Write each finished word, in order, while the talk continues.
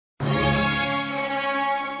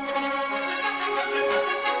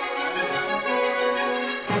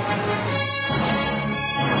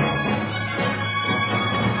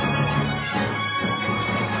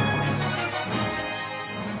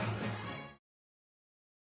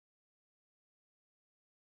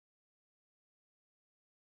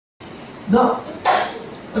Doc,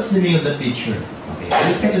 what's the meaning of the picture? Okay,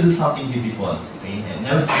 I will try to do something here, people. Okay, and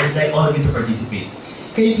I would like all of you to participate.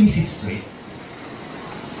 Can you please sit straight?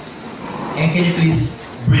 And can you please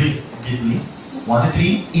breathe deeply? 1, 2,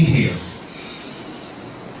 3, inhale.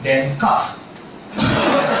 Then cough.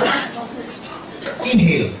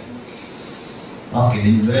 Inhale. Okay,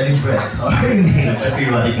 then you already breath. Inhale the free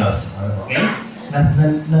radicals. Okay?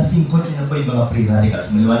 Nasingkot nyo na po yung mga free radicals.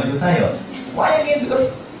 Maliwanag ko tayo. Why again?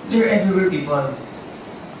 Because they're everywhere, people.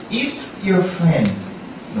 If your friend,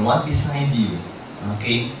 the one beside you,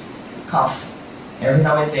 okay, coughs every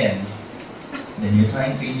now and then you're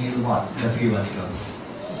trying to inhale what? The free radicals.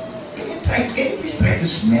 Can you please try to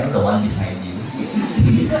smell the one beside you?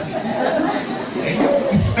 Please. Okay?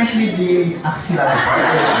 Especially the axillary part.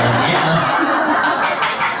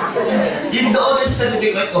 If the others said to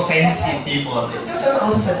be quite offensive, people, those are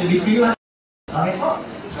also said to be free radicals. Okay?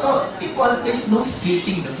 So, people, there's no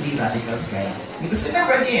escaping the free radicals, guys. Because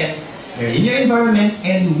remember again, they're in your environment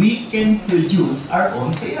and we can produce our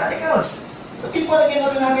own free radicals. So people, again,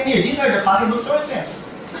 what will happen here? These are the possible sources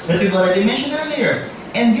that we've already mentioned earlier.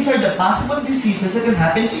 And these are the possible diseases that can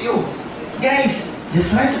happen to you. Guys,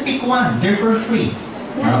 just try to pick one. They're for free.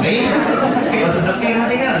 Okay? Because of the free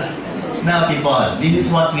radicals. Now, people, this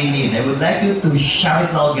is what we need. I would like you to shout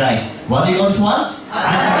it now, guys. What do you always want?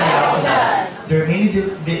 Antioxidants. They're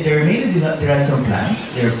mainly derived from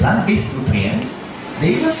plants. They're plant-based nutrients.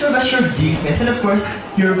 They will serve as your defense and, of course,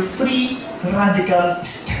 your free radical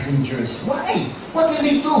scavengers. Why? What will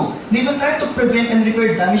they do? They will try to prevent and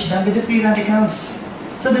repair damage done by the free radicals.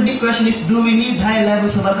 So the big question is, do we need high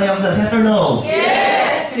levels of antioxidants? Yes or no?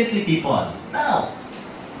 Yes! Definitely, people. Now,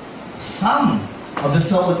 some of the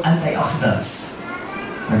so-called antioxidants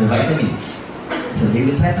are the vitamins. So they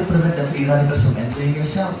will try to prevent the free radicals from entering your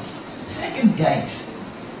cells. Second, guys,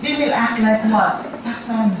 they will act like what?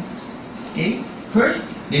 Takpan. Okay?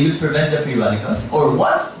 First, they will prevent the free radicals, or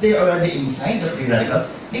once they're already inside the free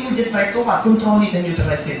radicals, they will just try to what? Control it and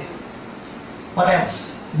neutralize it. What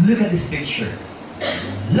else? Look at this picture.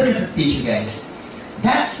 Look at the picture, guys.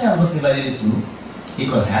 That cell was divided into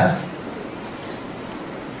equal halves,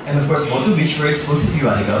 and of course, both of which were exposed to free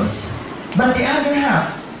radicals. But the other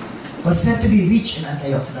half was said to be rich in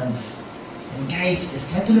antioxidants. And guys,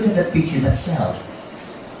 just try to look at that picture, that cell.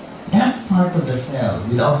 That part of the cell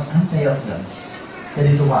without antioxidants,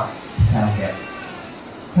 then into what? Cell death.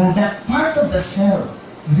 Well, that part of the cell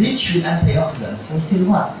rich with antioxidants was still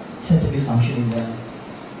what? Said to be functioning well.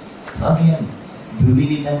 So again, do we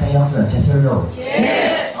need antioxidants? Yes or no?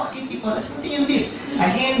 Yes! Okay, people, let's continue this.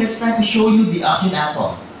 Again, let's try to show you the oxygen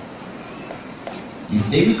atom. If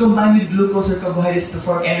they will combine with glucose or carbohydrates to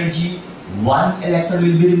form energy, one electron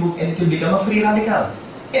will be removed and it will become a free radical.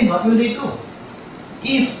 And what will they do?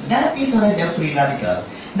 If that is already a free radical,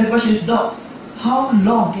 the question is, Doc, how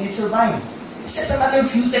long can it survive? It's just a matter of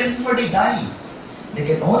few seconds before they die. They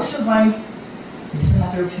can only survive in just a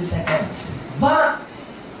matter of few seconds. But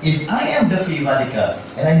if I am the free radical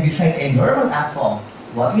and I'm beside a normal atom,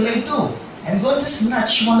 what will I do? I'm going to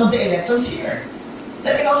snatch one of the electrons here.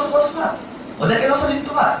 That can also cause what? Or that can also lead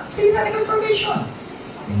to what? Free radical formation.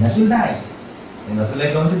 And that will die. And what will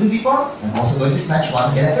I going to do, people? I'm also going to snatch one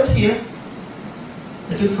of the electrons here.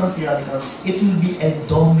 That will form free radicals. It will be a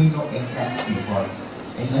domino effect, people.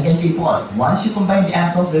 And again, people, once you combine the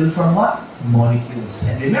atoms, they will form what? Molecules.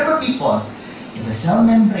 And remember, people, in the cell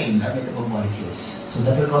membrane are made up of molecules. So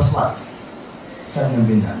that will cause what? Cell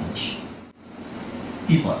membrane damage.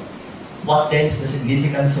 People, what then is the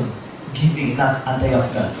significance of giving enough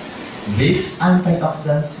antioxidants? These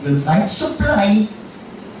antioxidants will try to supply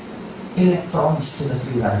electrons to the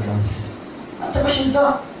free radicals. And the question is,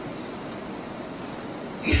 Doc,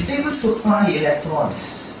 if they will supply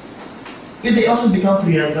electrons, will they also become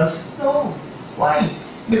free radicals? No. Why?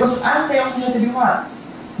 Because antioxidants have to be what?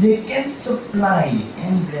 They can supply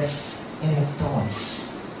endless electrons.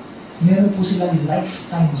 Meron po silang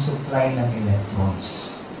lifetime supply ng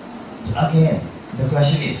electrons. So again, the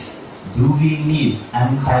question is, do we need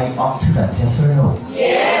antioxidants? Yes or no?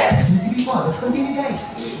 Yes! Let's continue,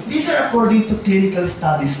 guys. These are according to clinical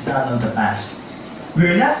studies done in the past.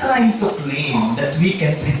 We're not trying to claim that we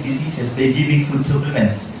can treat diseases by giving food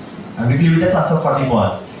supplements. Are we clear with that one so far, people?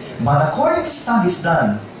 But according to studies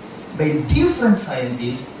done by different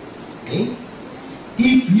scientists, okay,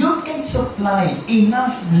 if you can supply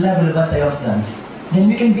enough level of antioxidants, then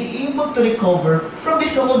we can be able to recover from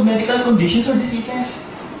these so-called medical conditions or diseases.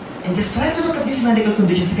 And just try to look at these medical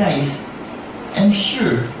conditions, guys. I'm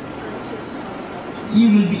sure you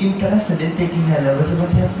will be interested in taking high levels of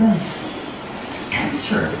antioxidants.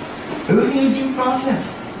 Cancer, early aging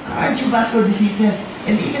process, cardiovascular diseases,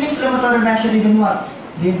 And even inflammatory reaction, even what?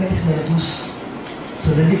 Diabetes mellitus.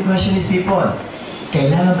 So the big question is, people,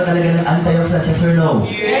 kailangan ba talaga ng antioxidants, yes or no?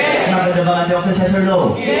 Yes! Maganda ba antioxidants, yes or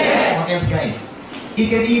no? Yes! Okay, guys. It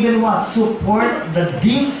can even what? Support the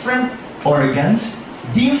different organs,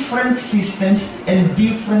 different systems, and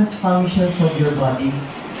different functions of your body.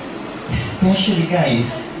 Especially,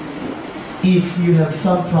 guys, if you have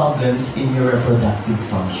some problems in your reproductive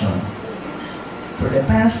function. For the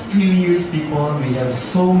past few years, people, we have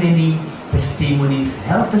so many testimonies,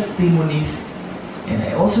 health testimonies, and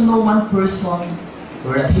I also know one person who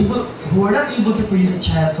were not able to produce a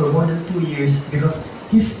child for more than 2 years because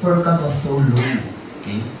his sperm count was so low.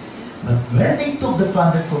 Okay? But when they took the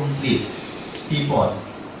product complete, people,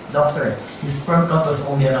 doctor, his sperm count was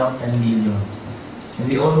only around 10 million. And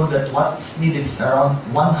we all know that what's needed is around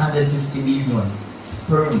 150 million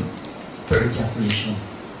sperm per ejaculation.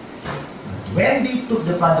 But when they took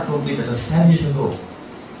the product complete, that was 7 years ago,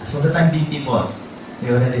 as of the time being, people, they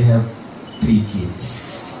already have 3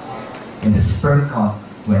 kids. And the sperm count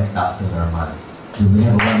went up to normal. Do we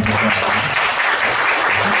have a wonderful question?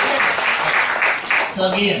 So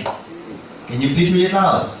again, can you please read it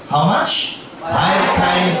out? How much? 5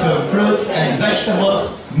 kinds of fruits and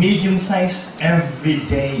vegetables, medium size every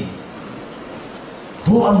day.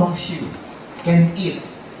 Who amongst you can eat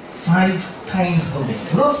 5 kinds of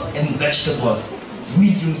fruits and vegetables,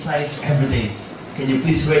 medium size every day? Can you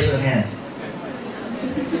please raise your hand?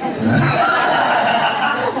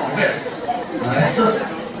 So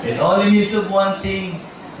it only means of one thing,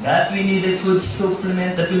 that we need a food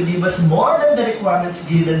supplement that will give us more than the requirements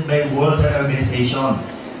given by World Health Organization.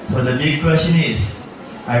 So the big question is,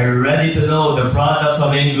 are you ready to know the products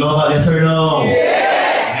of being global, yes or no?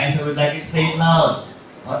 Yes! And I would like you to say it loud.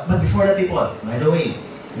 But before that, people, by the way,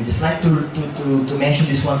 we just like to mention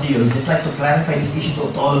this one to you. We just like to clarify this issue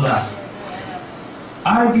to all of us.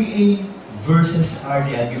 RDA versus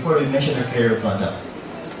RDI before we mention our carrier product.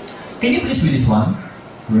 Can you please read this one?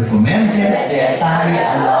 Recommended dietary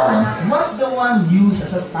allowance was the one used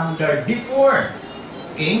as a standard before.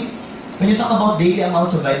 Okay? When you talk about daily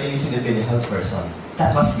amounts of vitamins in a health person,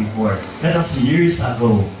 that was before. That was years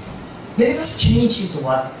ago. Then it was changed into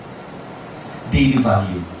what? Daily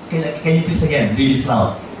value. Can you please again read this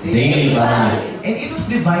loud? Daily value. And it was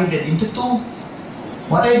divided into 2.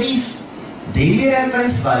 What are these? Daily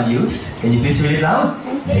reference values. Can you please read it loud?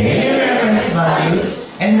 Daily reference values.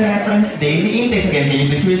 And the reference daily intakes. Again, can you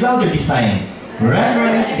please read louder this time?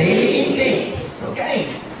 Reference daily intakes. So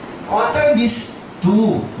guys, what are these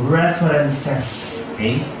 2 references?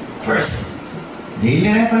 Okay? First,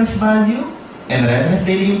 daily reference value and reference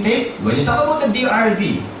daily intake. When you talk about the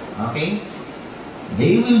DRV, okay,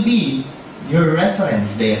 they will be your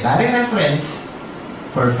reference, dietary reference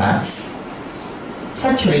for fats,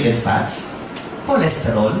 saturated fats,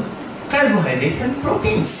 cholesterol, carbohydrates, and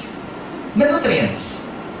proteins, the nutrients.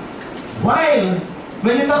 While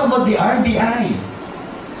when you talk about the RDI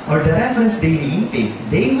or the reference daily intake,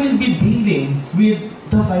 they will be dealing with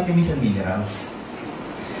the vitamins and minerals.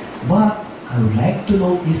 But I would like to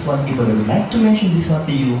note this one, people. I would like to mention this one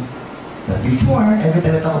to you, that before, every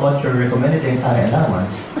time I talk about your recommended dietary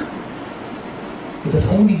allowance, it was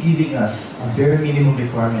only giving us a bare minimum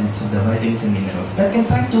requirements of the vitamins and minerals that can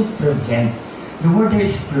try to prevent. The word there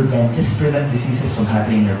is prevent, just prevent diseases from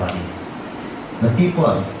happening in your body. But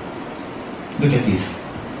people, look at this.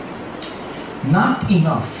 Not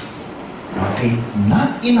enough, okay?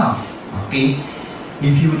 Not enough, okay?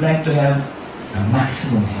 If you would like to have a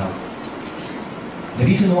maximum health. The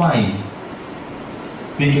reason why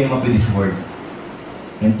we came up with this word.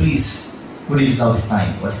 And please, put it out this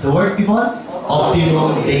time. What's the word, people?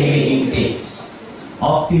 Optimum daily intake.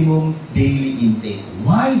 Optimum daily intake.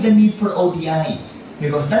 Why the need for ODI?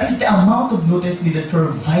 Because that is the amount of nutrients needed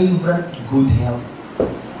for vibrant, good health.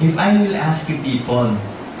 If I will ask you people,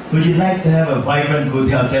 would you like to have a vibrant, good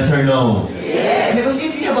health, yes or no? Yes! Because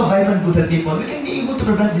if you have a vibrant, good health, people, we can be able to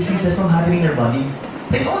prevent diseases from happening in your body.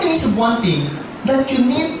 It only means one thing, that you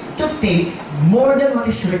need to take more than what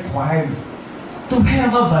is required to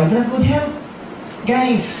have a vibrant, good health.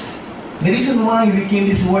 Guys, the reason why we came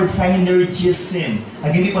this word synergism.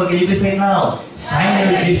 Again, people, can you please say it now?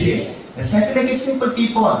 Synergism. Let's try to make it simple,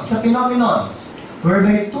 people. It's a phenomenon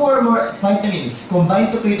whereby 2 or more vitamins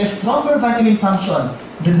combine to create a stronger vitamin function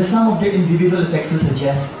than the sum of their individual effects will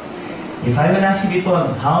suggest. If I will ask you, people,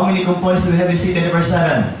 how many components do we have in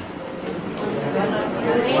C24/7?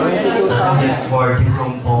 140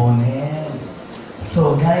 components.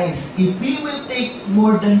 So guys, if we will take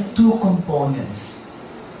more than 2 components,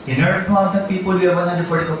 in our product, people, we have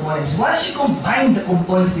 140 components. Once you combine the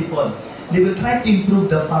components, people, they will try to improve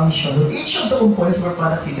the function of each of the components of our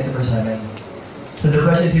product C24/7. So the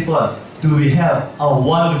question is simple. Do we have a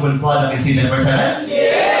wonderful product in C24/7?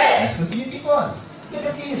 Yes! Let's continue, people. Look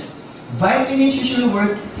at this. Vitamins usually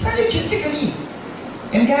work synergistically.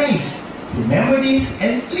 And guys, remember this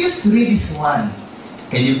and please read this one.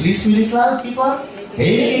 Can you please read this loud, people?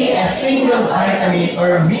 Taking a single vitamin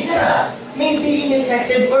or mineral may be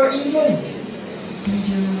ineffective or even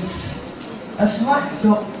dangerous. As what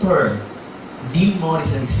Dr. Dean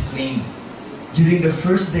Morrison explained during the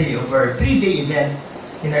first day of our 3-day event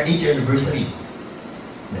in our 8th anniversary,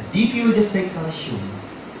 that if you will just take calcium,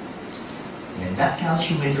 then that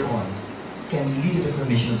calcium later on can lead to the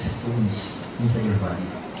formation of stones inside your body.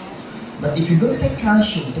 But if you're going to take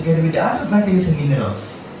calcium together with the other vitamins and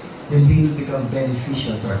minerals, then they will become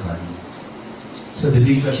beneficial to our body. So the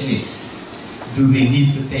big question is, do we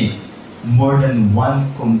need to take more than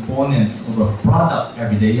one component of a product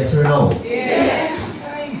every day? Yes or no? Yes!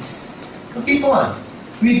 Guys, so people,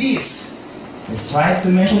 with this, let's try to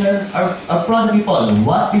mention our product, people.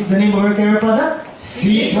 What is the name of our care product?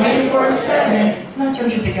 C24/7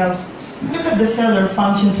 Naturaceuticals. Look at the cellular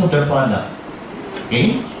functions of the product.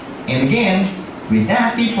 Okay? And again, with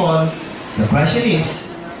that, people, the question is,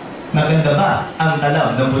 maganda ba ang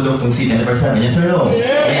talab ng produktong C24/7? Yes or no?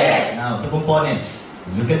 Yes! Now, the components.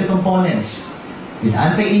 Look at the components. With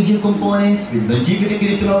anti-aging components, with longevity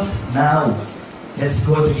minerals. Now, let's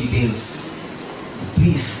go to details.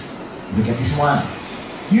 Please, look at this one.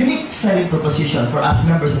 Unique selling proposition for us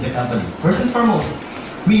members of the company. First and foremost,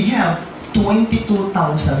 we have 22,000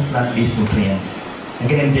 plant-based nutrients.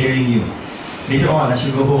 Again, I'm daring you. Later on, as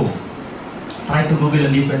you go home, try to Google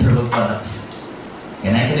on different herbal products.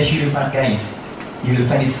 And I can assure you, guys, you will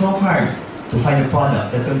find it so hard to find a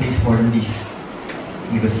product that contains more than this.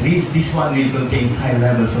 Because this one really contains high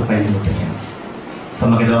levels of phyto-nutrients. So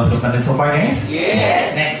maganda ang natin so far, guys?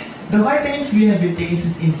 Yes! Next, the vitamins we have been taking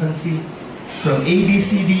since infancy, from A, B,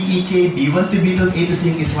 C, D, E, K, B1 to B12, A to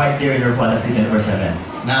C is right there in our product C24/7.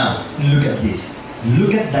 Now, look at this.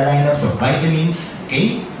 Look at the lineups of vitamins,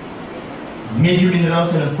 okay? Major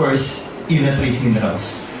minerals, and of course, even trace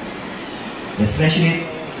minerals. Let's mention it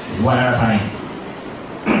one at a time.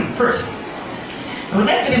 First, I would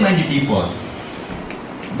like to remind you people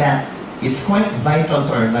that it's quite vital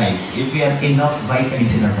to our lives if we have enough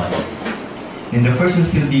vitamins in our body. And the first will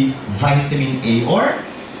still be vitamin A or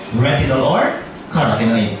retinol or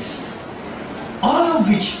carotenoids. All of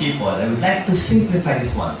which, people, I would like to simplify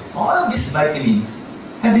this one. All of these vitamins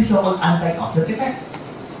have this so-called antioxidant effect.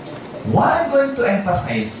 What I'm going to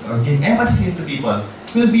emphasize or give emphasis into people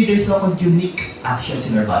will be their so-called unique actions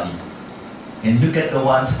in our body. And look at the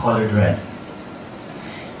ones colored red.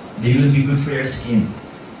 They will be good for your skin.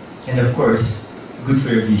 And of course, good for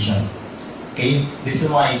your vision. Okay? This is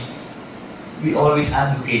why we always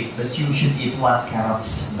advocate that you should eat what?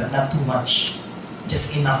 Carrots, but not too much.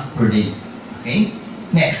 Just enough per day. Okay?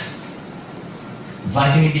 Next,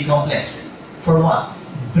 vitamin B complex. For what?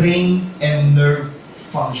 Brain and nerve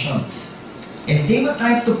functions. And they will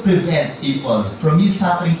try to prevent people from you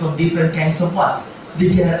suffering from different kinds of what?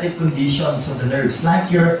 Degenerative conditions of the nerves,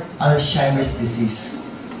 like your Alzheimer's disease.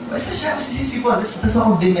 What's Alzheimer's disease, people? That's the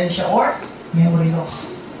so-called dementia or memory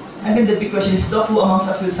loss. And then the big question is, Doc, who amongst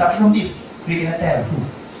us will suffer from this? We cannot tell who.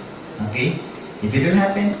 Okay? If it will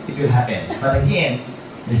happen, it will happen. But again,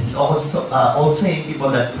 there's also old saying,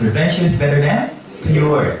 people, that prevention is better than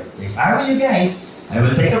cure. So if I were you guys, I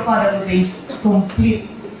will take a product that contains complete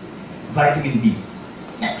vitamin B.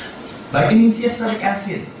 Next, vitamin C ascorbic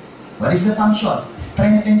acid. What is the function?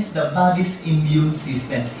 Strengthens the body's immune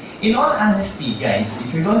system. In all honesty, guys,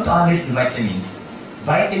 if you're going to analyze the vitamins,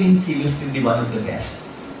 vitamin C will still be one of the best.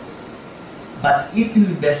 But it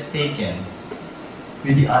will be best taken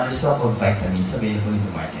with the other sort of vitamins available in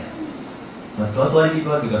the market. But don't worry,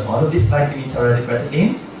 people, because all of these vitamins are already present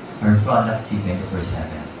in our product C24/7.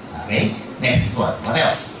 Okay? Next one. What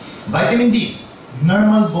else? Vitamin D.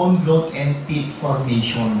 Normal bone growth and teeth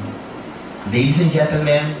formation. Ladies and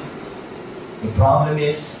gentlemen, the problem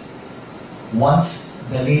is, once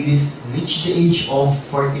the ladies reach the age of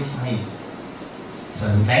 45, so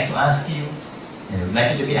I would like to ask you, and I would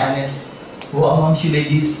like you to be honest, who amongst you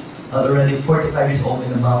ladies are already 45 years old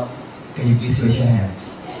and above? Can you please raise your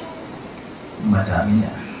hands? Madami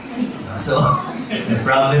na. So, the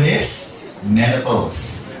problem is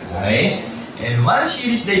menopause. Okay? And once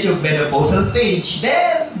you reach the age of menopausal stage,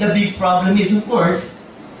 then the big problem is, of course,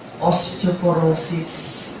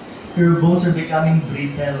 osteoporosis. Your bones are becoming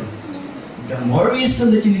brittle. The more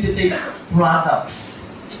reason that you need to take products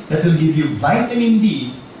that will give you vitamin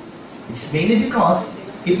D, it's mainly because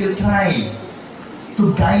it will try to to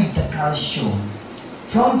guide the calcium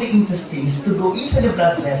from the intestines to go inside the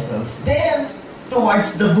blood vessels, then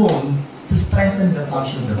towards the bone to strengthen the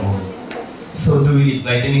function of the bone. So do we need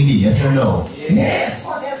vitamin D, yes or no? Yes!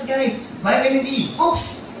 What else, guys? Vitamin D,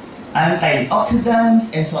 oops!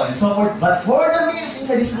 Antioxidants, and so on and so forth. But for the males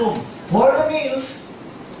inside this room, for the males,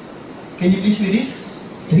 can you please read this?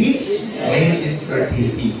 Treats male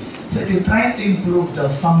infertility. So if you try to improve the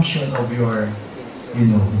function of your,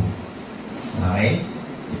 womb, okay?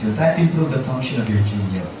 It will try to improve the function of your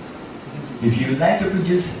junior. If you would like to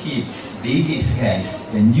produce kids, babies, guys,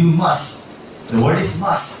 then you must, the word is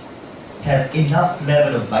must, have enough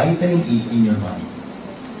level of vitamin E in your body.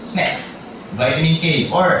 Next, vitamin K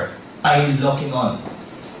or pyrroquinone,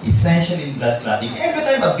 essential in blood clotting. Every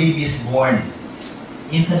time a baby is born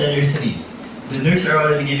inside the nursery, the nurse are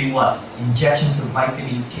already giving what? Injections of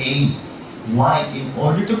vitamin K. Why? In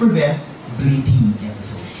order to prevent bleeding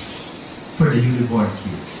episodes for the newly born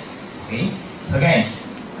kids. Okay? So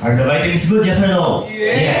guys, are the vitamins good? Yes or no?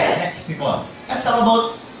 Yes. Next, people. Let's talk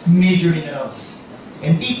about major minerals.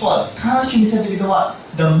 And people, calcium is said to be the what?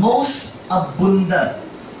 The most abundant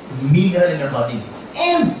mineral in our body.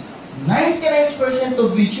 And 99%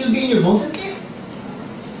 of which will be in your bones and teeth.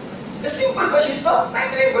 The simple question is, no,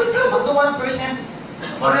 99%, how about the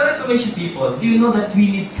 1%? For your information, people, do you know that we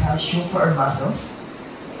need calcium for our muscles?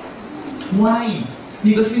 Why?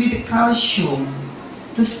 Because we need the calcium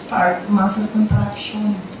to start muscle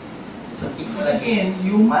contraction. So people, again,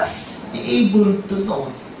 you must be able to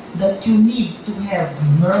know that you need to have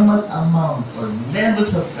normal amount or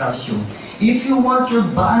levels of calcium if you want your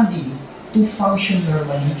body to function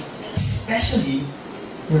normally, especially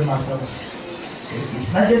your muscles. Okay?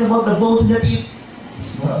 It's not just about the bones that eat,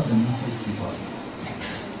 it's more of the muscles, people.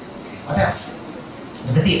 Next. What else?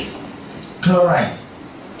 Look at this. Chloride.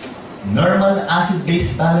 Normal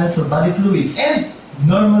acid-base balance of body fluids and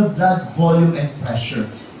normal blood volume and pressure.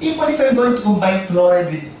 People, if you're going to combine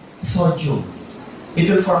chloride with sodium, it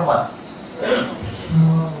will form what?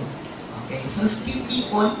 Salt. Okay, so still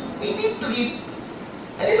people, we need to eat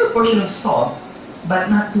a little portion of salt, but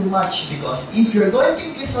not too much, because if you're going to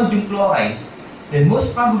increase sodium chloride, then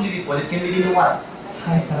most probably people, it can lead to what?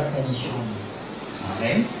 Hypertension.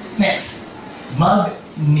 Okay? Next,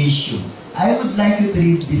 magnesium. I would like you to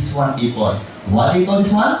read this one, people. What do you call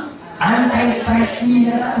this one? Anti-stress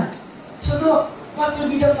mineral. So look, what will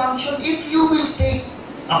be the function? If you will take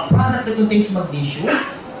a product that contains magnesium,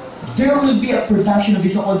 there will be a production of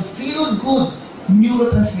this so-called feel-good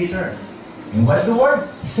neurotransmitter. And what's the word?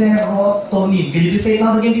 Serotonin. Can you please say it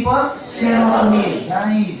out again, people? Serotonin.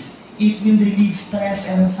 Guys, it will relieve stress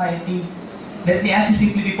and anxiety. Let me ask you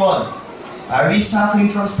simply, people. Are we suffering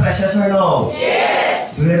from stress, yes or no?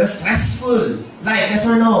 Yes. Do we have a stressful life, yes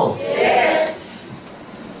or no? Yes.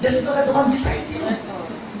 Just look at the one beside you.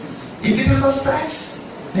 If it will cause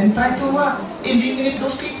stress, then try to eliminate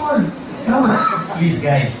those people. No, please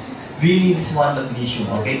guys, we need this one magnesium,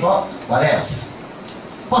 okay po? What else?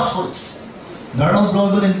 Phosphorus. Normal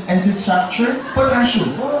growth and tooth structure.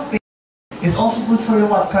 Potassium. Okay. It's also good for your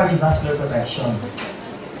what? Cardiovascular protection.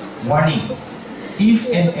 Warning.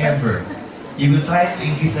 If and ever you will try to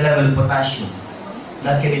increase the level of potassium,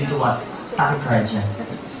 that can lead to what? Tachycardia.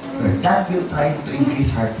 Or that will try to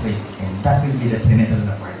increase heart rate, and that will be the detrimental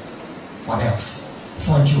part. What else?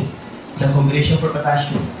 Sodium. The combination for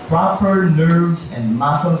potassium, proper nerves and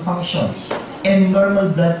muscle functions, and normal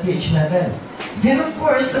blood pH level. Then of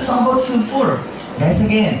course, let's talk about sulfur. Guys,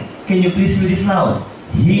 again, can you please read this loud?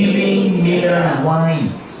 Healing mineral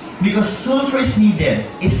wine. Because sulfur is needed,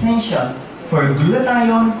 essential for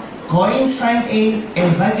glutathione, coenzyme A,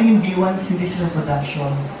 and vitamin B1 synthesis or production.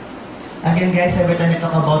 Again guys, every time we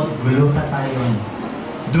talk about glutathione,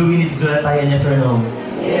 do we need glutathione, yes or no?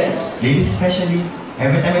 Yes. Ladies especially,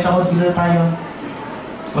 every time we talk about glutathione,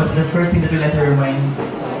 what's the first thing that will enter your mind?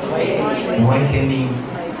 Whitening.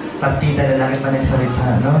 Partida lalaki pa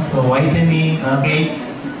nagsalita, no? So whitening, okay?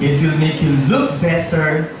 It will make you look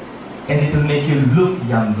better and it will make you look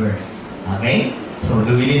younger. Okay? So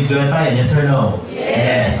do we need glutathione, yes or no?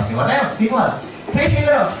 Yes. Okay, what else? People, trace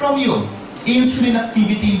minerals from you. Insulin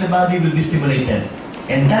activity in the body will be stimulated.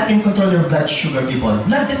 And that can control your blood sugar, people.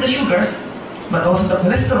 Not just the sugar, but also the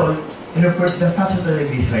cholesterol, and of course the fats or the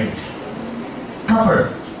triglycerides.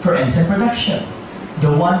 Copper for enzyme production. The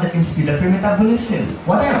one that can speed up your metabolism.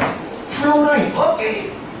 What else? Fluoride. Okay.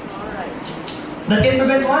 That can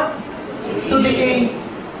prevent what? To decay.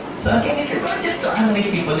 So again, if you're going just to analyze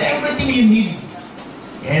people, everything you need,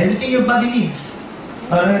 everything your body needs,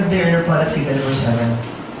 are right there in your product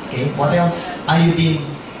C24. Okay. What else? Iodine,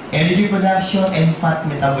 energy production, and fat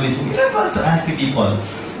metabolism. If I'm going to ask you people,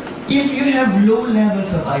 If you have low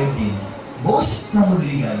levels of iodine, most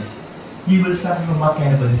probably, guys, you will suffer from what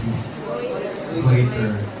kind of a disease?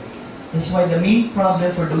 Goiter. That's why the main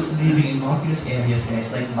problem for those living in mountainous areas,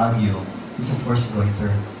 guys, like Baguio, is of course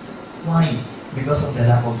goiter. Why? Because of the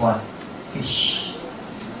lack of what? Fish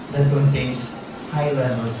that contains high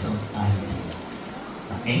levels of iodine.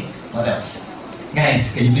 Okay? What else?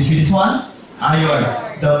 Guys, can you please read this one? Iron,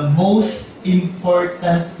 the most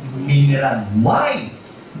important mineral. Why?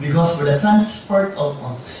 Because for the transport of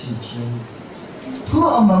oxygen. Who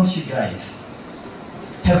amongst you guys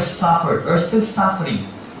have suffered or still suffering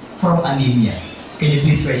from anemia? Can you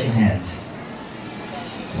please raise your hands?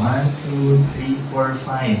 1, 2, 3, 4,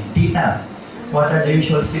 5. Tita, what are the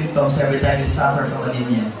usual symptoms every time you suffer from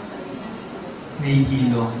anemia?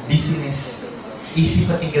 Nahihilo, dizziness, easy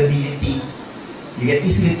fatigability. You get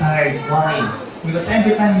easily tired. Why? Because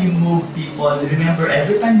every time you move, people, remember,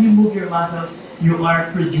 every time you move your muscles, you are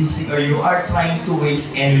producing or you are trying to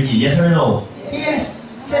waste energy. Yes or no? Yes.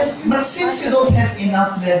 But since you don't have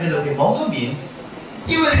enough level of hemoglobin,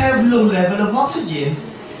 you will have low level of oxygen,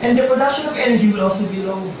 and the production of energy will also be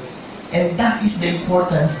low. And that is the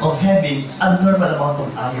importance of having a normal amount of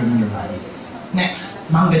iron in your body. Next,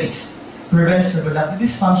 manganese. Prevents reproductive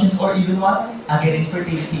dysfunctions or even what? Again,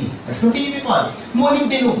 infertility. Let's continue with one.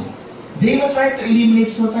 Molybdenum. They will try to eliminate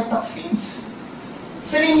sulfite toxins.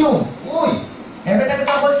 Selenium. Uy! Every time we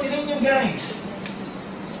talk about selenium, guys.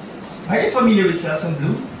 Are you familiar with Selsun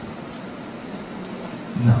Blue?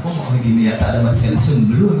 Naku, mukhang hindi mo yata alam ang Selsun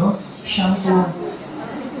Blue, no? Shampoo.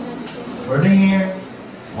 For the hair.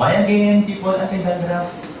 Why again, people, anti-dandruff?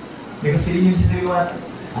 Because selenium is doing what?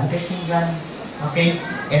 Anti-fungal. Okay?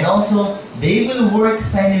 And also, they will work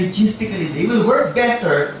synergistically. They will work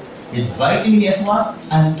better with vitamin E as what?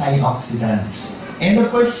 Antioxidants. And of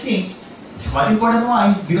course, zinc is quite important.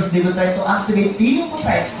 Why? Because they will try to activate T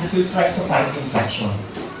lymphocytes that will try to fight infection.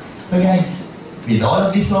 So guys, with all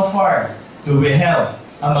of this so far, do we have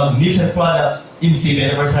a magnificent product in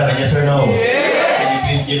C24/7? Yes or no? Yes. Can you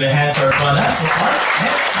please give a hand for our product so far?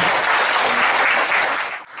 Yes.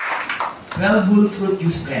 12 whole fruit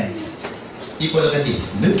juice blends. People, look at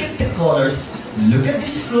this. Look at the colors. Look at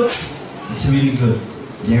these fruits. It's really good.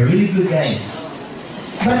 They're really good, guys.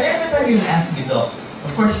 But every time you ask me though,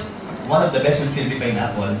 of course, one of the best will still be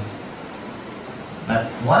pineapple. But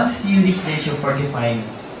once you reach the age of 45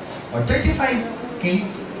 or 35, okay,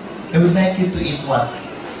 I would like you to eat what?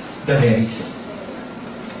 The berries.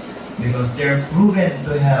 Because they're proven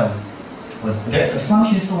to have, but the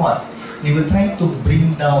function is to what? They will try to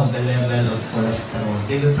bring down the level of cholesterol.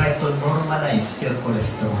 They will try to normalize your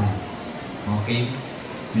cholesterol. Okay?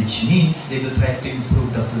 Which means they will try to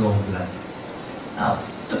improve the flow of blood. Now,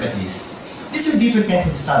 look at this. These are different kinds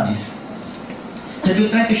of studies that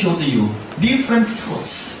will try to show to you different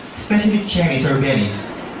fruits, especially cherries or berries,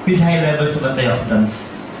 with high levels of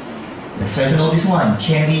antioxidants. Let's try to know this one.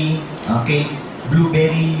 Cherry, okay,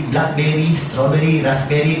 blueberry, blackberry, strawberry,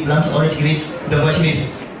 raspberry, plums, orange, grapes. The question is,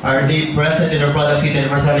 are they present in our product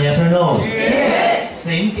C24/7? Yes or no? Yes!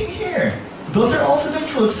 Same thing here. Those are also the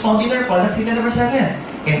fruits found in our product C24/7.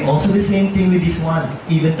 And also the same thing with this one.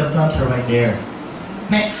 Even the plums are right there.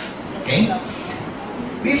 Next, okay?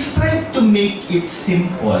 We've tried to make it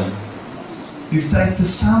simple. We've tried to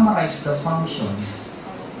summarize the functions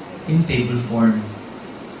in table form.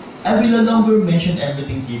 I will no longer mention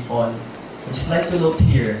everything, people. I'd just like to note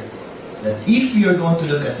here that if you're going to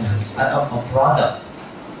look at a product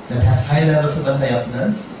that has high levels of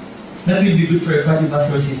antioxidants, that will be good for your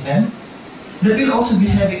cardiovascular system, that will also be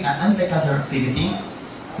having an anti-cancer activity,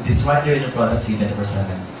 it is right there in the product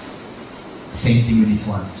C24/7. Same thing with this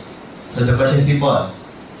one. So the question is, people,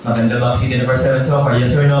 maganda ba ang C24/7 so far?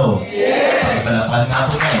 Yes or no? Yes! Pakipalapan nga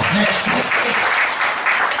po guys. Next!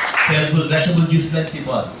 Helpful vegetable juice blends,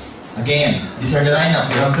 people. Again, these are the lineup.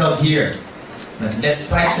 We have 12 here. But let's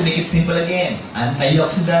try to make it simple again.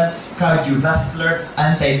 Antioxidant, cardiovascular,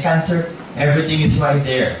 anti-cancer, everything is right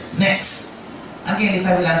there. Next. Again, if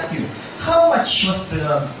I will ask you, how much was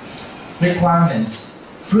the requirements,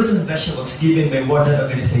 fruits and vegetables given by World Health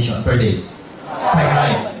Organization per day?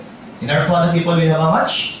 5. In our product, people, we have how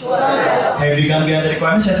much? 12. Have we gone beyond the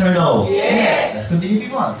requirements, yes or no? Yes. Let's continue,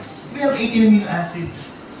 people. We have 18 amino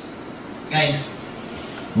acids. Guys,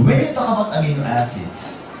 when you talk about amino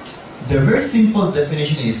acids, the very simple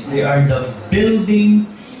definition is they are the building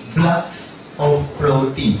blocks of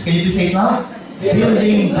proteins. Can you please say it now?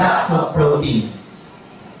 Building blocks of proteins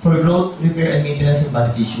for growth, repair, and maintenance of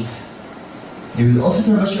body tissues. They will also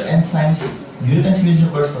serve as your enzymes, neurotransmitters,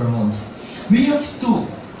 of course, hormones. We have two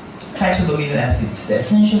types of amino acids, the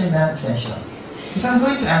essential and non-essential. If I'm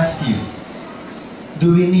going to ask you,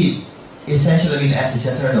 do we need essential amino acids,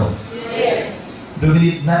 yes or no? Yes. Do we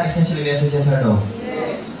need non-essential amino acids, yes or no?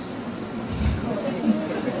 Yes.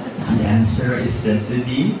 The answer is said to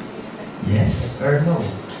be yes or no.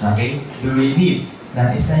 Okay? Do we need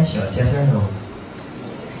non-essentials, yes or no?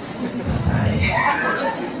 Patay.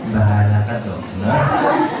 Bahala ka doon. No?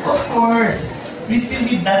 Of course, we still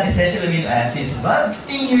need non-essential amino acids. But the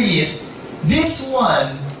thing here is, this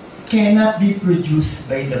one cannot be produced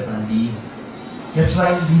by the body. That's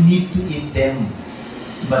why we need to eat them.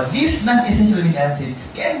 But these non-essential amino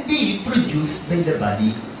acids can be produced by the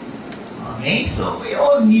body. Okay? So we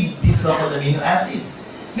all need these so-called amino acids.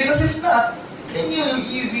 Because if not, then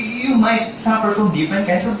you might suffer from different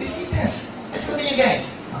kinds of diseases. Let's continue,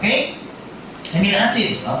 guys. Okay? Amino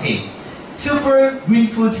acids. Okay. Super, green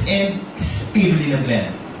foods, and spirulina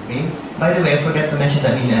blend. Okay? By the way, I forgot to mention the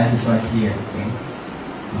amino acids right here. Okay?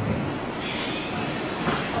 Okay.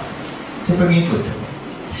 Super green foods.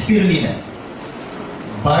 Spirulina.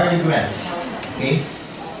 Barley grass. Okay?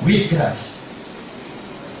 Wheatgrass.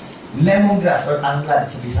 Lemongrass or anglad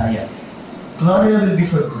sa Bisaya. Chlorella will be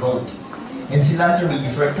for growth. And cilantro will be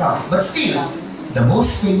for cough. But still, the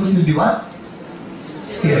most famous will be what?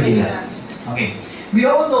 Spirulina. Okay. We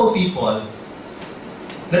all know people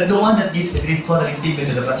that the one that gives the green coloring pigment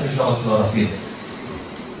to the plants is called chlorophyll.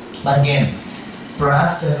 But again, for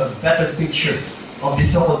us to have a better picture of the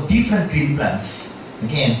so-called different green plants,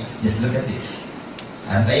 again, just look at this.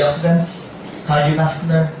 Antioxidants,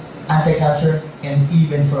 cardiovascular, anti-cancer, and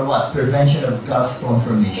even for what? Prevention of gallstone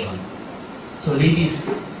formation. So ladies,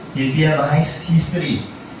 if you have a high history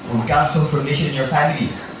of gallstone formation in your family,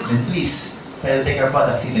 then please, try to take our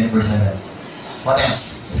products C24. What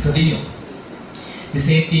else? Let's continue. The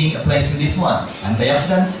same thing applies to this one.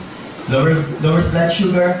 Antioxidants, lowers blood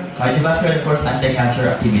sugar, cardiovascular, and of course, anti-cancer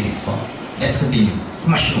activities po. Let's continue.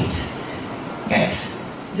 Mushrooms. Guys,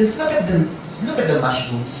 just look at the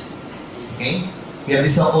mushrooms. Okay? We have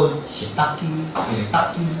this so-called shiitake,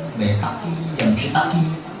 iritake, maitake, yamshitake.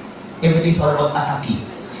 Everything's all about atake.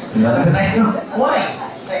 Why?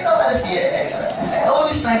 I know honestly, I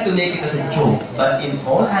always try to make it as a joke, but in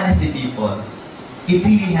all honesty, people, it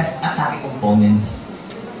really has atake components.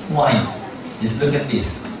 Why? Just look at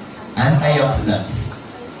this. Antioxidants,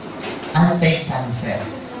 anti-cancer,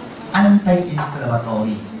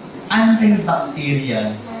 anti-inflammatory,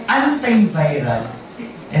 antibacterial, antiviral,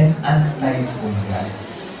 and antifungal.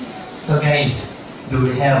 So guys, do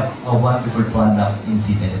we have a wonderful product in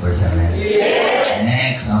C24? Yes!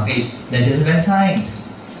 Next, okay, digestive enzymes.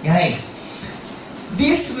 Guys,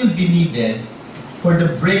 this will be needed for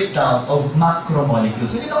the breakdown of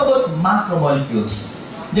macromolecules. When we talk about macromolecules,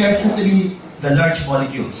 they are said to be the large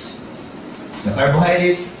molecules, the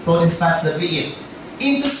carbohydrates, proteins, fats that we eat,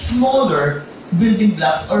 into smaller building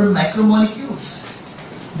blocks or micromolecules.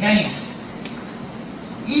 Guys,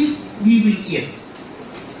 if we will eat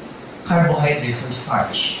carbohydrates or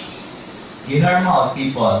starch, in our mouth,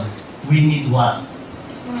 people, we need what?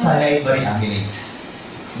 Salivary amylase.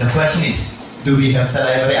 The question is, do we have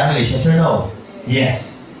salivary amylase, yes or no?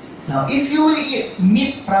 Yes. Now, if you will eat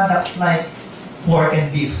meat products like pork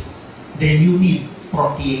and beef, then you need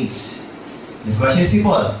protease. The question is,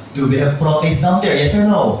 people, do we have protease down there, yes or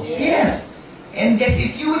no? Yes. And guess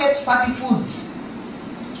if you will eat fatty foods,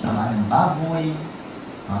 tama ng baboy,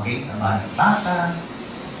 okay, tama ng bata,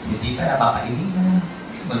 hindi ka napapailing na,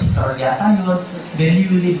 mag-store yata yun, then you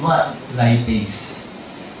will need what? Lipase.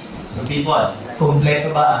 So people,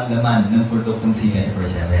 kompleto ba ang laman ng produktong C24?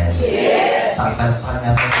 Yes! Pakipalakpakan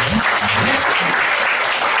na po ito.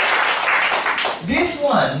 This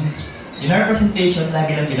one, in our presentation,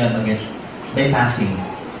 lagi lang binabanggit, bypassing.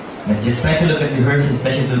 But just try to look at the herbs and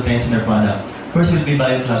special nutrients in our product. First will be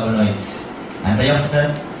bioflavonoids,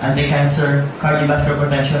 antioxidant, anti-cancer, cardiovascular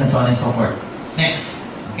protection, and so on and so forth. Next,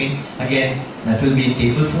 okay, again, that will be in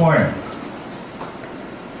table form.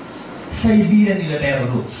 Siberian Ilatero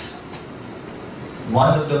roots.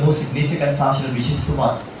 One of the most significant functional which is to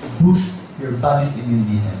what? Boost your body's immune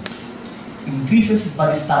defense, increases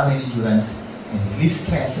body stamina and endurance, and relieves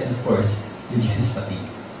stress, and of course, reduces fatigue.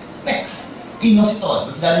 Next, inositol.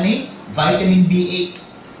 What's that name? Vitamin B8.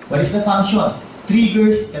 What is the function?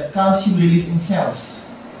 Triggers the calcium release in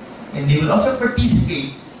cells. And they will also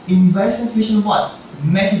participate in virus transmission of what?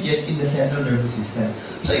 Messages in the central nervous system.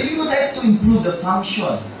 So if you would like to improve the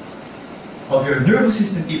function of your nervous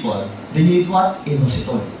system, people, then you need what?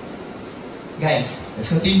 Inositol. Guys, let's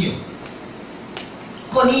continue.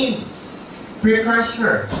 Choline,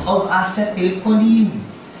 precursor of acetylcholine.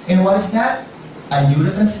 And what is that? A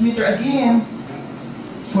neurotransmitter again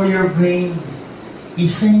for your brain.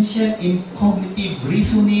 Essential in cognitive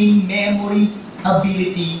reasoning, memory,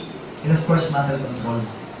 ability, and of course, muscle control.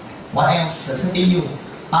 What else? Let's continue.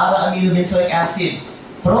 Para-aminobenzoic acid,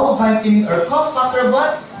 pro-vitamin or cofactor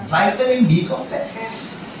what? Vitamin B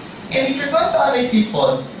complexes. And if you're going to analyze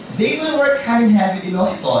people, they will work hand in hand with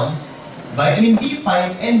inositol, vitamin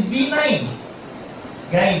B5, and B9.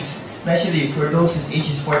 Guys, especially for those whose age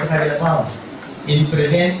is 45 and above, in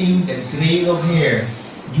preventing the gray of hair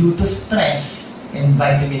due to stress and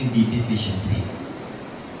vitamin D deficiency.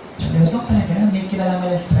 Ano ito talaga? May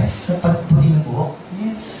kinalaman na stress sa pagputi ng buhok?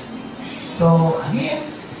 Yes. So, again,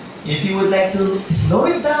 if you would like to slow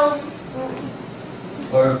it down,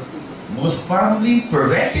 or most probably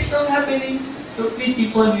prevent it from happening, so please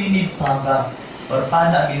people, we need PABA or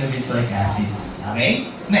para-aminobenzoic acid.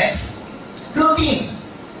 Okay? Next, protein.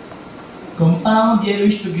 Compound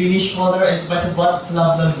yellowish to greenish color and present what?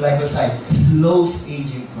 Flavonol glycoside. Slows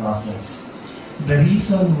aging process. The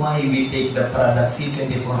reason why we take the product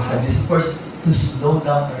C24 is of course to slow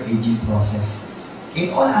down our aging process. In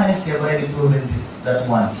all honesty, I've already proven that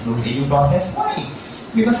one slows aging process. Why?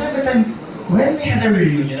 Because every time when we had a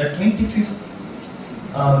reunion, our 25th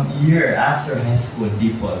year after high school,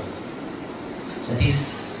 people, that is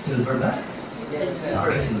silver ba? Yes, sir.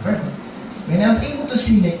 Okay, silver. When I was able to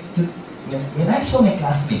see when I saw my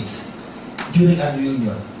classmates during our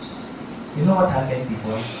reunion, you know what happened,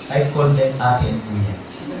 people? I called them ate and kuya.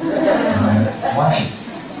 Why?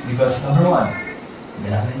 Because number one,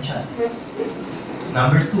 galaman yung chan.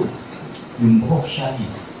 Number two, yung buhok shaggy.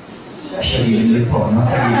 Shaggy po, no?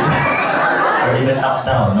 Or even up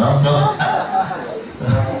down, no? So,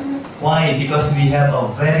 why? Because we have a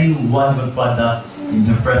very wonderful product in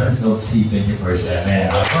the presence of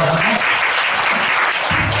C24/7.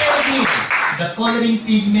 The coloring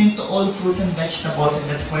pigment to all fruits and vegetables, and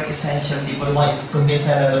that's quite essential. People want it contains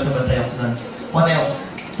high levels of antioxidants. What else?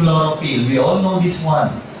 Chlorophyll. We all know this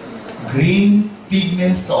one. Green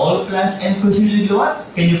pigments to all plants and considered to what?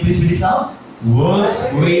 Can you please read this out?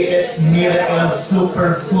 World's greatest miracle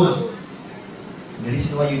superfood. The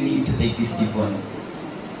reason why you need to take this, people.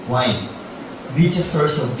 Why? Richest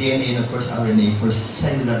source of DNA and of course RNA for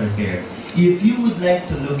cellular repair. If you would like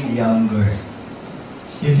to look younger,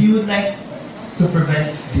 if you would like to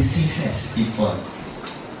prevent diseases, people,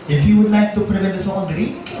 if you would like to prevent the so-called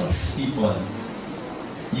wrinkles, people,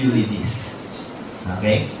 you need this.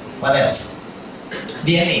 Okay? What else?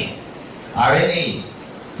 DNA, RNA,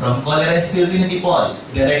 from cholera and spirulina, people,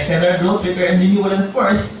 direct cellular growth, repair, and renewal, and of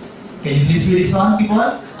course, can you please read this one, people?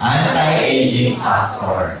 Anti-aging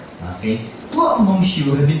factor. Okay? Who amongst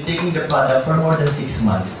you have been taking the product for more than 6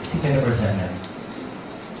 months? C24/7.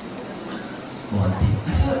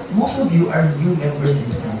 So most of you are new members in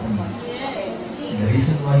the company. Yes. The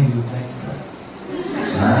reason why you look like that.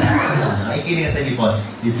 Makikinig sa people.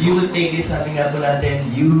 If you will take this, sabi nga po natin,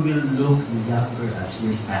 you will look younger as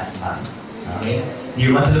years pass by. Okay? Do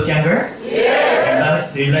you want to look younger?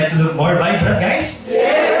 Yes. Do you like to look more vibrant, guys?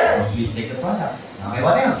 Yes. So please take the product. Okay,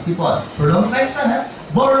 what else, people? Prolongs lifespan, ha?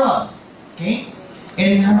 Boron. Okay?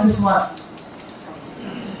 Enhances what?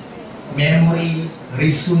 Memory,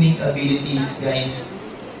 reasoning abilities, guys.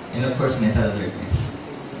 And of course, mental alertness.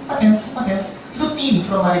 What else? What else? Lutein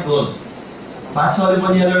from marigold.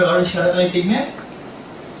 Fat-soluble yellow or orange carotenoid pigment.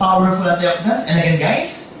 Powerful antioxidants. And again,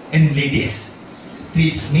 guys, and ladies,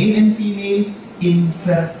 treats male and female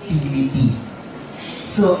infertility.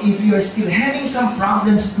 So if you're still having some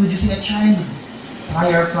problems producing a child,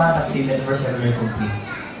 try our product, C24/7 complete.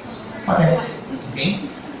 What else? Okay?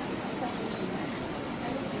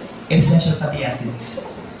 Essential fatty acids.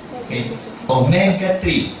 Okay?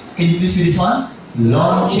 Omega-3. Can you please read this one?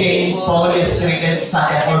 Long-chain polyunsaturated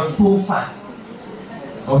fatty acid, or PUFA.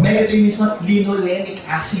 Omega-3 means what? Linoleic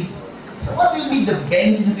acid. So what will be the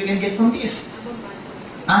benefits that we can get from this?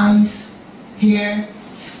 Eyes, hair,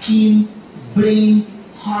 skin, brain,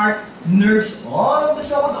 heart, nerves, all of the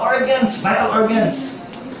so-called organs, vital organs,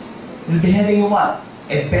 will be having a what?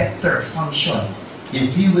 A better function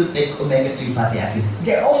if you will take omega-3 fatty acid.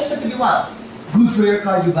 They're also said to be what? Good for your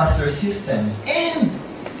cardiovascular system. And,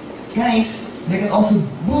 guys, they can also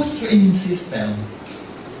boost your immune system.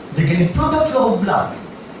 They can improve the flow of blood.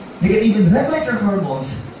 They can even regulate your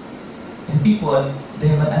hormones. And people, they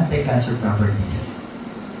have an anti-cancer properties.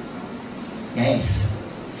 Guys,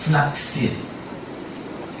 flaxseed.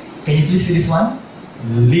 Can you please read this one?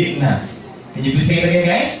 Lignans. Can you please say it again,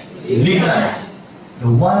 guys? Lignans. The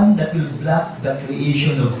one that will block the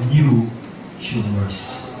creation of new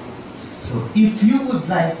tumors. So if you would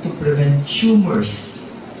like to prevent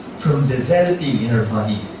tumors from developing in our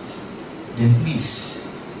body, then please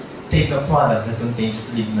take a product that contains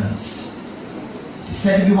lignans. It's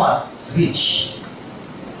said to be what? Rich.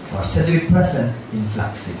 or said to be present in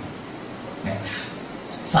flaxseed. Next,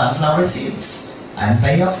 sunflower seeds,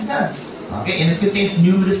 antioxidants. Okay, and it contains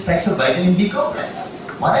numerous types of vitamin B complex.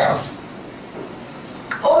 What else?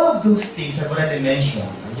 All of those things I've already mentioned.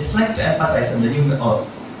 I'm just trying to emphasize on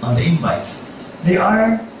the invites. They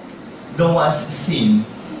are the ones seen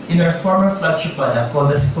in our former flagship product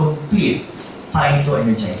called as Complete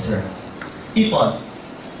Phyto-Energizer. People,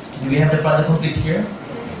 do we have the product complete here?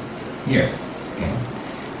 Here. Okay.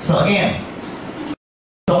 So again,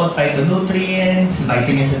 so-called phyto-nutrients,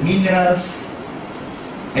 vitamins and minerals.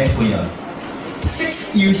 Ito po yun.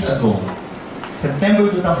 6 years ago, September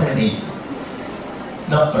 2008,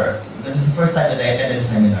 doctor, this was the first time that I attended a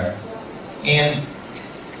seminar, and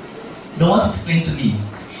the ones explained to me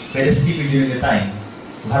by the speaker during the time,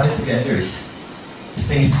 who happens to be a nurse, his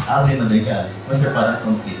name is Alvin Madrigal, was the product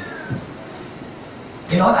complete.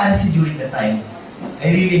 In all honesty, during the time,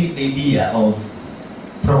 I really hate the idea of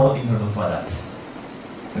promoting herbal products.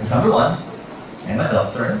 Because number one, I'm a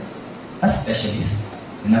doctor, a specialist,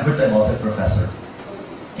 and number two, I'm also a professor.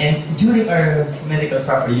 And during our medical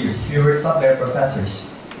proper years, we were taught by our professors,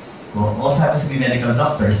 who also happens to be medical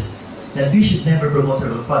doctors, that we should never promote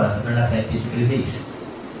herbal products that are not scientifically based.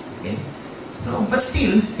 Okay? So, but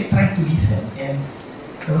still, I tried to listen, and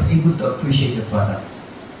I was able to appreciate the product.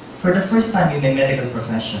 For the first time in my medical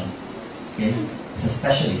profession, okay, as a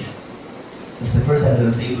specialist, it's the first time that I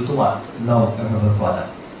was able to love a herbal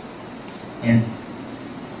product. And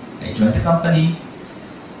I joined the company.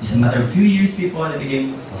 It's a matter of a few years, people, I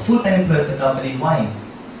became a full-time employee of the company. Why?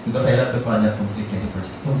 Because I love the product Complete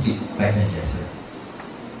Phyto-Energizer.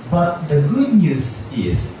 But the good news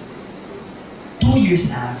is, 2 years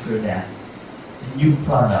after that, a new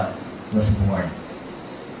product was born.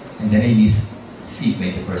 And the name is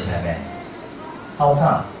C24/7. How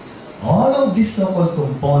come? All of these so-called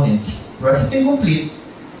components, recipe complete,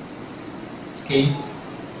 okay,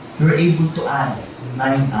 you're able to add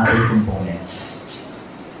 9 other components.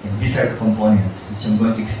 And these are the components which I'm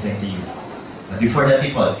going to explain to you. But before that,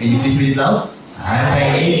 people, can you please read it loud?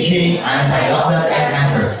 Anti-aging, antioxidant, and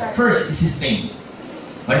cancer. First is sustain.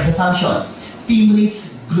 What is the function?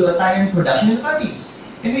 Stimulates glutathione production in the body.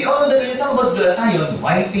 And we all know that when you talk about glutathione,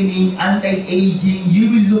 whitening, anti-aging, you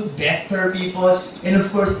will look better, people. And of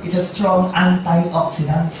course, it's a strong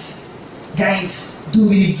antioxidants. Guys, do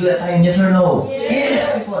we need glutathione, yes or no?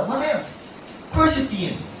 Yes, people. What else?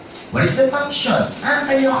 Quercetin. What is the function?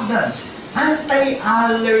 Antioxidants,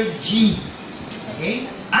 anti-allergy, okay?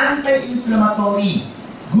 Anti-inflammatory,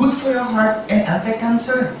 good for your heart, and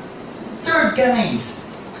anti-cancer. Third, guys,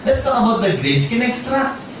 let's talk about the grape skin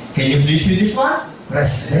extract. Can you please read this one?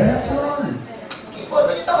 Resveratrol. Okay, well,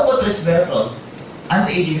 when you talk about resveratrol,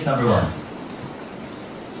 anti-aging is number 1.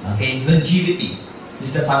 Okay, longevity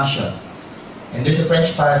is the function. And there's a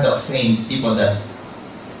French paradox saying, people, that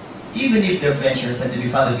even if the French are said to be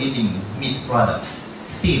fond of eating meat products,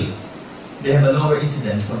 still, they have a lower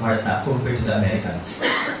incidence of heart attack compared to the Americans.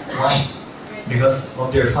 Why? Because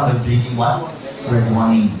of their fond of drinking what? Red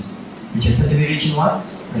wine, which is said to be rich in what?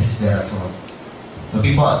 Resveratrol. So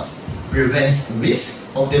people, prevents the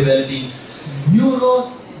risk of developing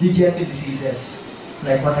neurodegenerative diseases,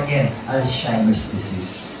 like what again? Alzheimer's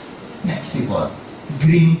disease. Next, people,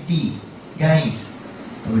 green tea. Guys,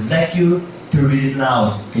 I would like you to read it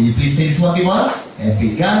loud. Can you please say this one, people?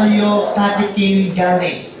 Epigalio catechin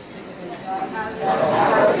gallate.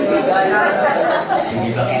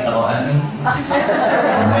 Hindi ba kita ko ano?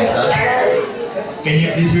 Can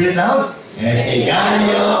you please read it loud?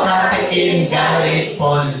 Epigalio catechin gallate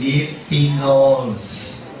polyphenols.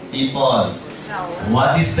 People,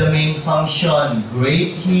 what is the main function?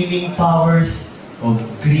 Great healing powers of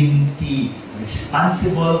green tea.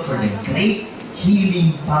 Responsible for the great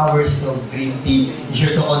healing powers of green tea, which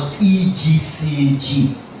are so-called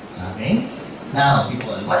EGCG. Okay? Now,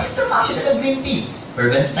 people, what is the function of the green tea?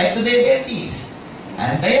 Prevents type 2 diabetes,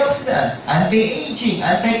 antioxidant, anti-aging,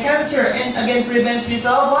 anti-cancer, and again prevents this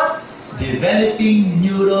of what? Developing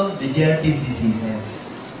neurodegenerative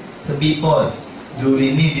diseases. So people, do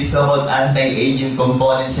we need this so-called anti-aging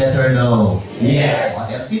components, yes or no? Yes.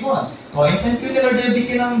 What else, people? Coins and quicker or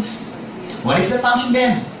diabetes. What is the function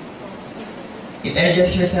then? It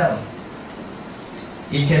energizes your cell.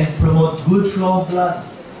 It can promote good flow of blood.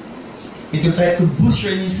 It will try to boost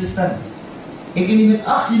your immune system. It can even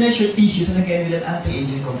oxygenate your tissues and again with an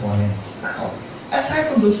anti-aging components. Now, aside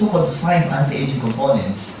from those so-called 5 anti-aging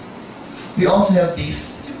components, we also have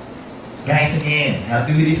this. Guys, again, help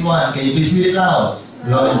me with this one. Can you please read it loud?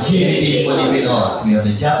 Longevity polyphenols. We have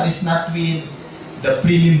the Japanese knotweed, the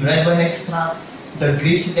premium red wine extract, the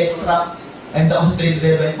grapeseed extract, and the concentrated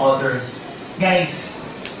red wine powder. Guys,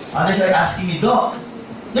 Others are asking me, Doc,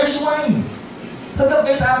 there's wine. So, Doc,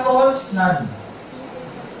 there's alcohol? None.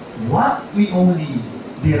 What we only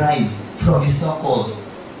derive from the so-called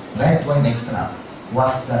red wine extract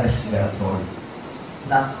was the resveratrol,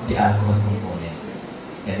 not the alcohol component.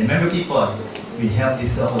 And remember, people, we have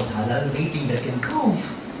this so-called halal rating that can prove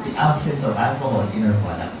the absence of alcohol in our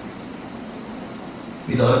product.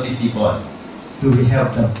 With all of these people, do we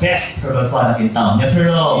have the best herbal product in town? Yes or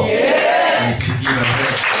no? Yes! Please give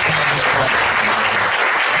us a